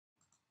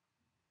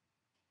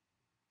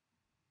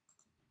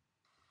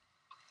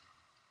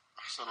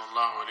أحسن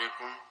الله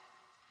إليكم.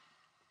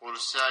 يقول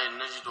السائل: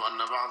 نجد أن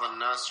بعض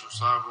الناس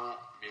يصاب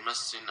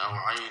بمس أو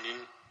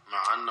عين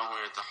مع أنه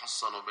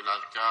يتحصن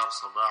بالأذكار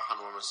صباحا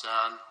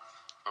ومساء،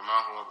 فما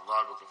هو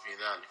الضابط في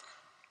ذلك؟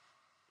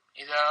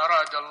 إذا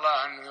أراد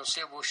الله أن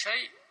يصيبه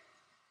شيء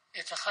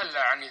يتخلى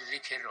عن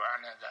الذكر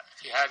وعن هذا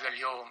في هذا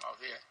اليوم، أو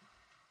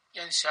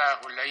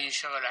ينساه ولا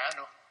ينشغل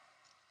عنه.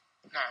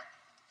 نعم.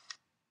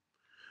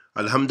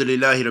 الحمد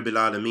لله رب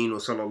العالمين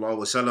وصلى الله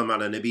وسلم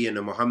على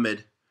نبينا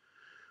محمد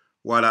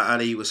وعلى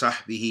آله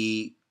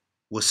وصحبه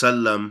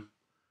وسلم.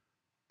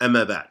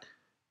 أما بعد.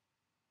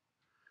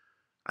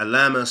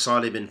 Allama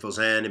Saalih bin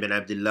Fawzaan ibn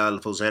Abdullah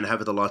Al-Fawzaan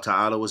Hafidhullah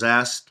Ta'ala was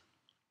asked,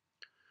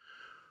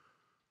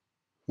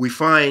 we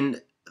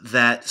find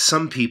that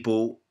some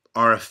people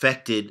are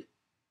affected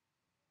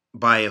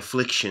by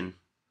affliction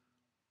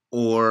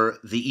or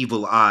the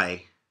evil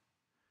eye,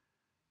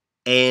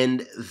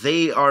 and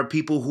they are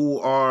people who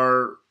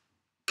are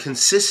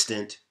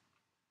consistent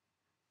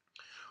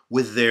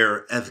with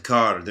their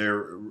adhkar,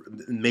 their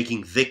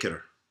making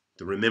dhikr,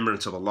 the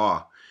remembrance of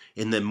Allah,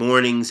 in the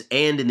mornings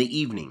and in the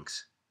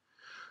evenings.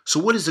 So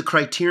what is the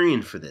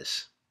criterion for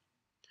this?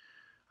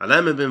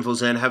 Allama bin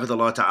Fawzaan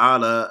Hafidhullah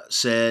Ta'ala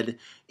said,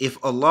 if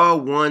Allah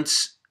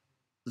wants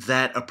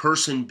that a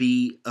person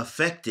be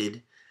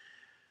affected,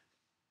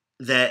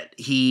 that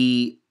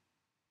he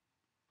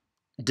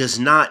does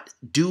not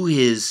do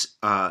his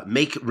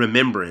make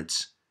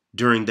remembrance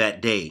during that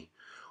day,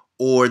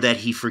 or that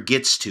he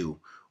forgets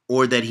to,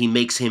 or that he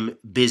makes him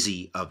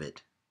busy of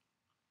it,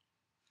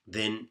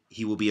 then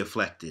he will be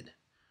afflicted.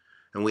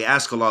 And we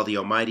ask Allah the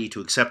Almighty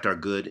to accept our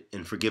good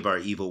and forgive our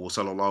evil. Wa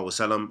sallallahu wa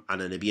sallam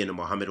ala nabiyyina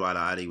Muhammad wa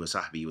ala alihi wa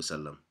sahbihi wa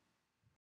sallam.